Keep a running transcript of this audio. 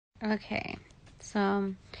Okay,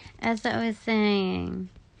 so as I was saying,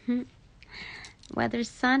 whether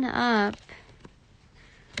sun up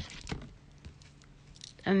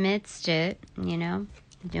amidst it,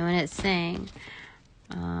 doing its thing,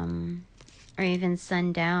 or even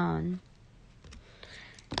sun down,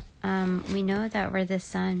 we know that we're the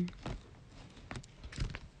sun.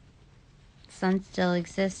 Sun still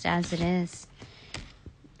exists as it is,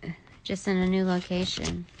 just in a new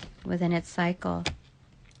location within its cycle.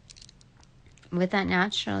 With that,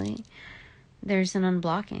 naturally, there's an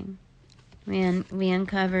unblocking. We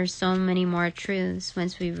uncover so many more truths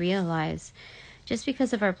once we realize, just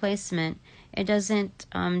because of our placement, it doesn't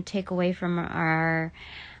take away from our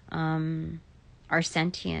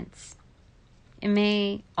sentience. It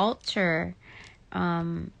may alter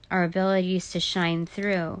our abilities to shine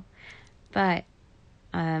through, but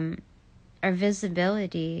our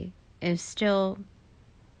visibility is still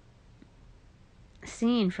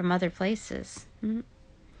seen from other places.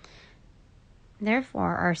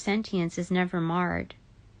 Therefore, our sentience is never marred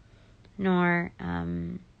nor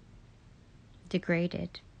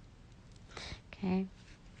degraded. Okay?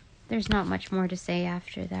 There's not much more to say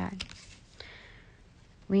after that.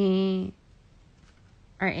 We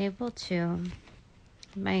are able to,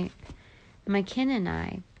 my kin and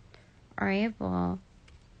I are able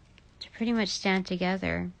to pretty much stand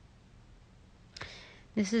together.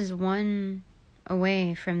 This is one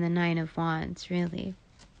away from the Nine of Wands, really.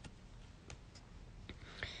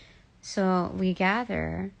 So we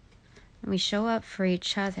gather, we show up for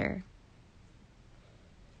each other.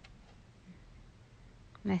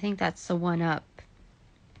 And I think that's the one up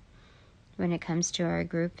when it comes to our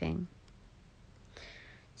grouping.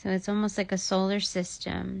 So it's almost like a solar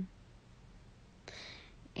system,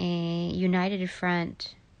 a united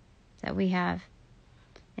front that we have.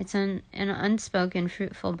 It's an unspoken,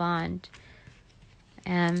 fruitful bond.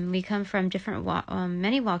 And we come from different,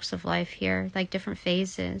 many walks of life here, like different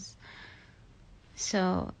phases.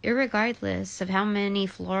 So, irregardless of how many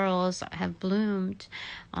florals have bloomed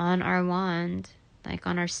on our wand, like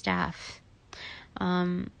on our staff,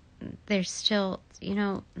 there's still,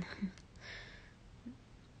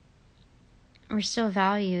 we're still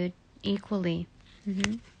valued equally.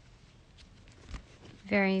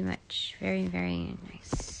 Very much. Very, very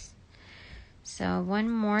nice. So, one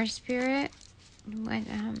more, Spirit.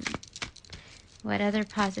 What other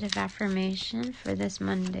positive affirmation for this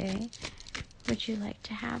Monday would you like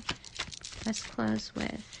to have? Let's close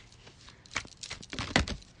with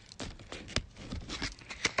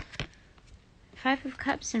Five of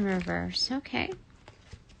Cups in reverse. Okay.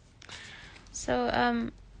 So,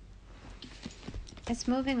 it's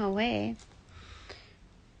moving away.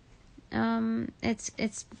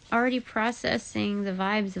 It's already processing the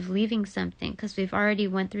vibes of leaving something, because we've already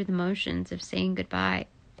went through the motions of saying goodbye.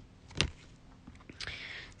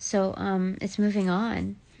 So, it's moving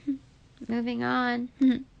on. Moving on.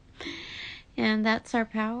 And that's our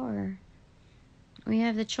power. We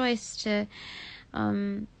have the choice to,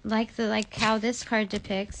 like how this card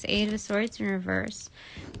depicts, Eight of Swords in reverse.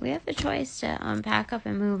 We have the choice to pack up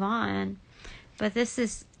and move on. But this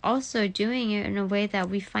is also doing it in a way that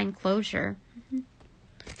we find closure.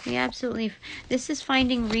 This is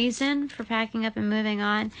finding reason for packing up and moving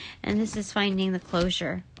on, and this is finding the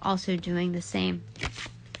closure, also doing the same.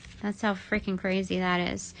 That's how freaking crazy that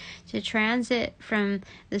is. To transit from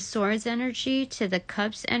the Swords energy to the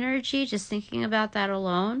Cups energy, just thinking about that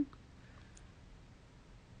alone,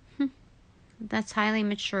 that's highly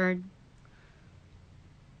matured.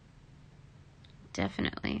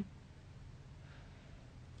 Definitely.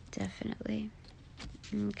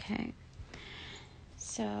 Okay.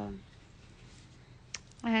 So,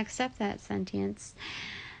 I accept that sentience.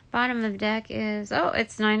 Bottom of the deck is,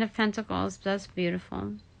 it's Nine of Pentacles. That's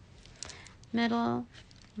beautiful. Middle,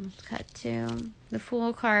 let's cut to the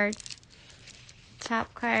Fool card.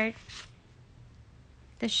 Top card,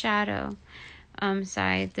 the Shadow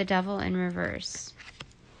side, the Devil in reverse.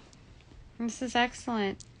 This is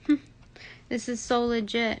excellent. This is so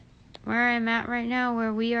legit. Where I'm at right now,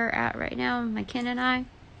 where we are at right now, my kin and I.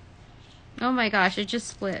 Oh my gosh, it just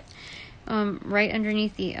split. Right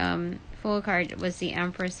underneath the Fool card was the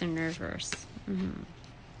Empress in reverse.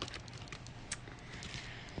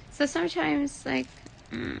 So sometimes,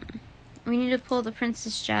 we need to pull the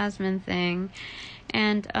Princess Jasmine thing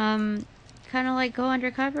and kind of go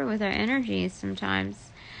undercover with our energies sometimes.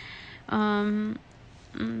 I'm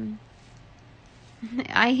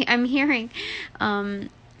hearing, when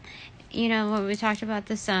we talked about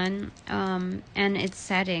the sun and its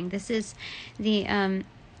setting. This is the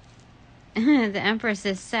the Empress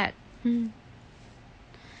is set.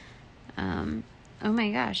 Oh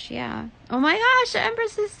my gosh, yeah. Oh my gosh,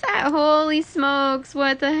 Empress is set. Holy smokes,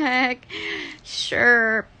 what the heck?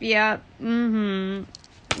 Sure, yep,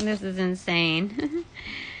 This is insane.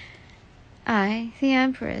 I, the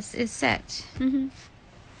Empress, is set. In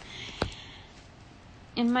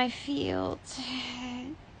my field.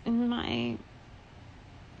 In my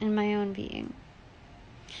own being.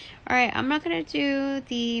 Alright, I'm not gonna do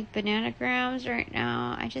the bananagrams right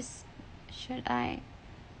now. Should I?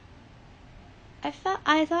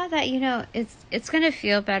 I thought that, you know, it's gonna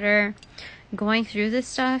feel better going through this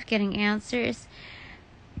stuff, getting answers,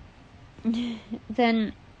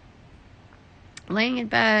 than laying in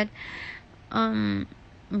bed,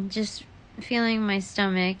 just feeling my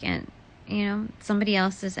stomach and, you know, somebody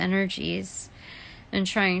else's energies and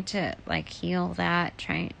trying to like heal that,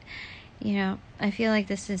 you know, I feel like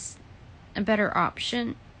this is a better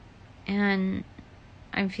option, and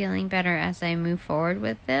I'm feeling better as I move forward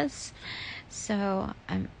with this. So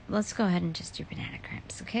let's go ahead and just do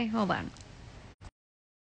bananagrams. Okay, hold on.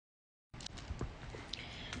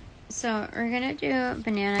 So we're gonna do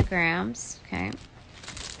bananagrams. Okay, I'm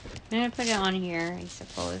gonna put it on here, I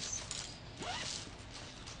suppose.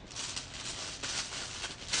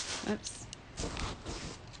 Oops.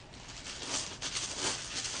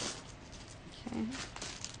 Okay.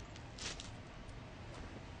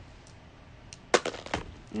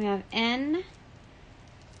 We have N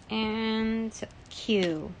and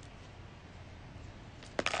Q.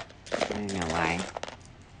 I don't know why.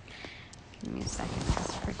 Give me a second.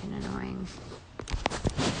 It's freaking annoying.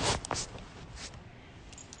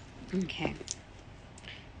 Okay.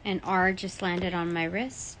 And R just landed on my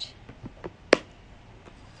wrist.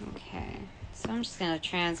 Okay. So I'm just going to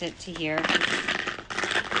transit to here.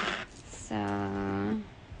 So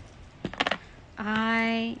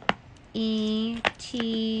I, E,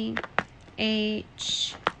 T,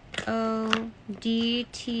 H, O, D,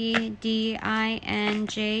 T, D, I, N,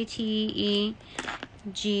 J, T, E,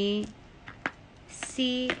 G,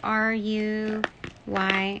 C, R, U,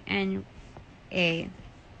 Y, and A.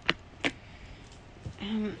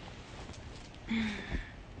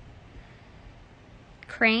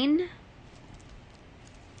 Crane.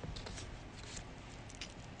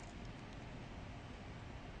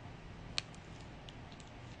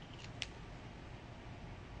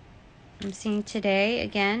 I'm seeing today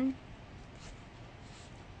again.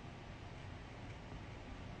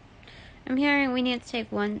 I'm hearing we need to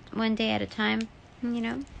take one day at a time, you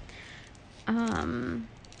know. I'm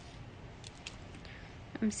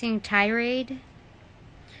seeing tirade,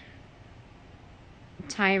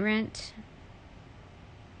 tyrant,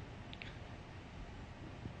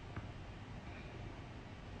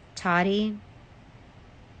 toddy,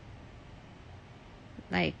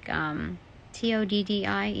 like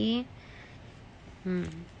Toddie.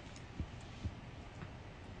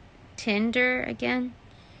 Tinder again.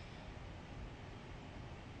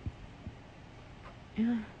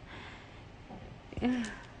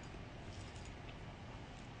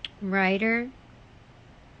 Writer.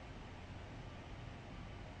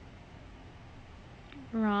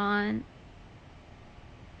 Ron.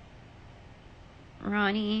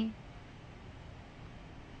 Ronnie.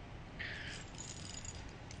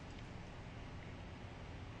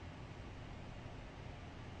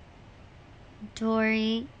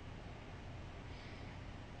 Dory.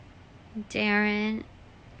 Darren.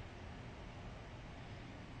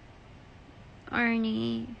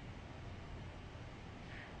 Arnie.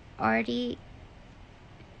 Artie.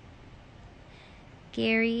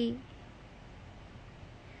 Gary.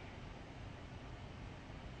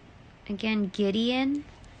 Again, Gideon.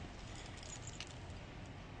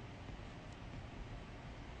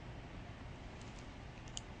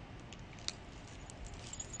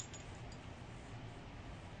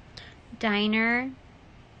 Diner.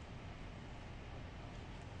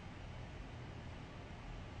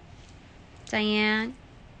 Diane.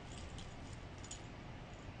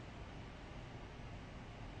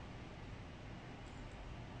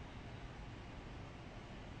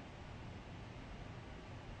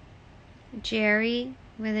 Jerry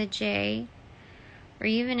with a J or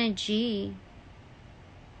even a G.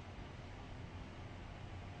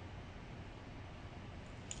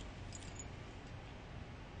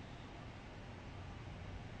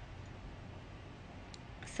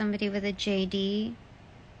 Somebody with a JD.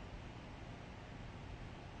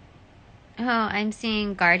 Oh, I'm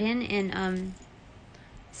seeing garden in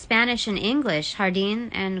Spanish and English. Jardín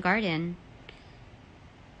and garden.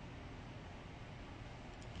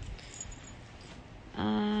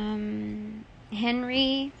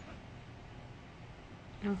 Henry.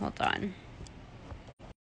 Oh, hold on.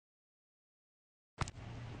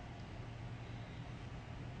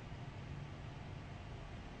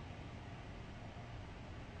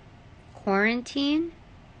 Quarantine.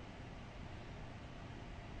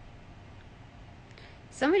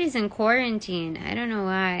 Somebody's in quarantine. I don't know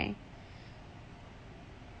why.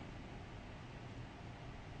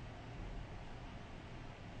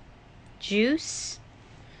 Juice.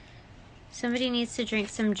 Somebody needs to drink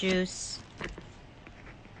some juice.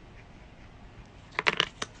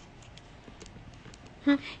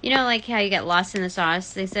 You know, like how you get lost in the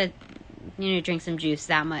sauce? They said, you need to drink some juice,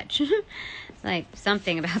 that much. Like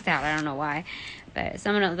something about that. I don't know why. But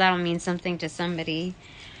that'll mean something to somebody.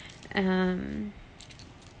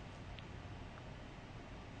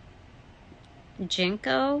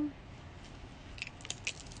 Jinko.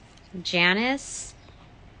 Janice.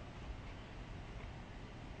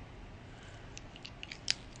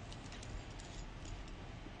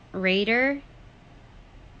 Raider.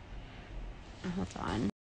 Hold on.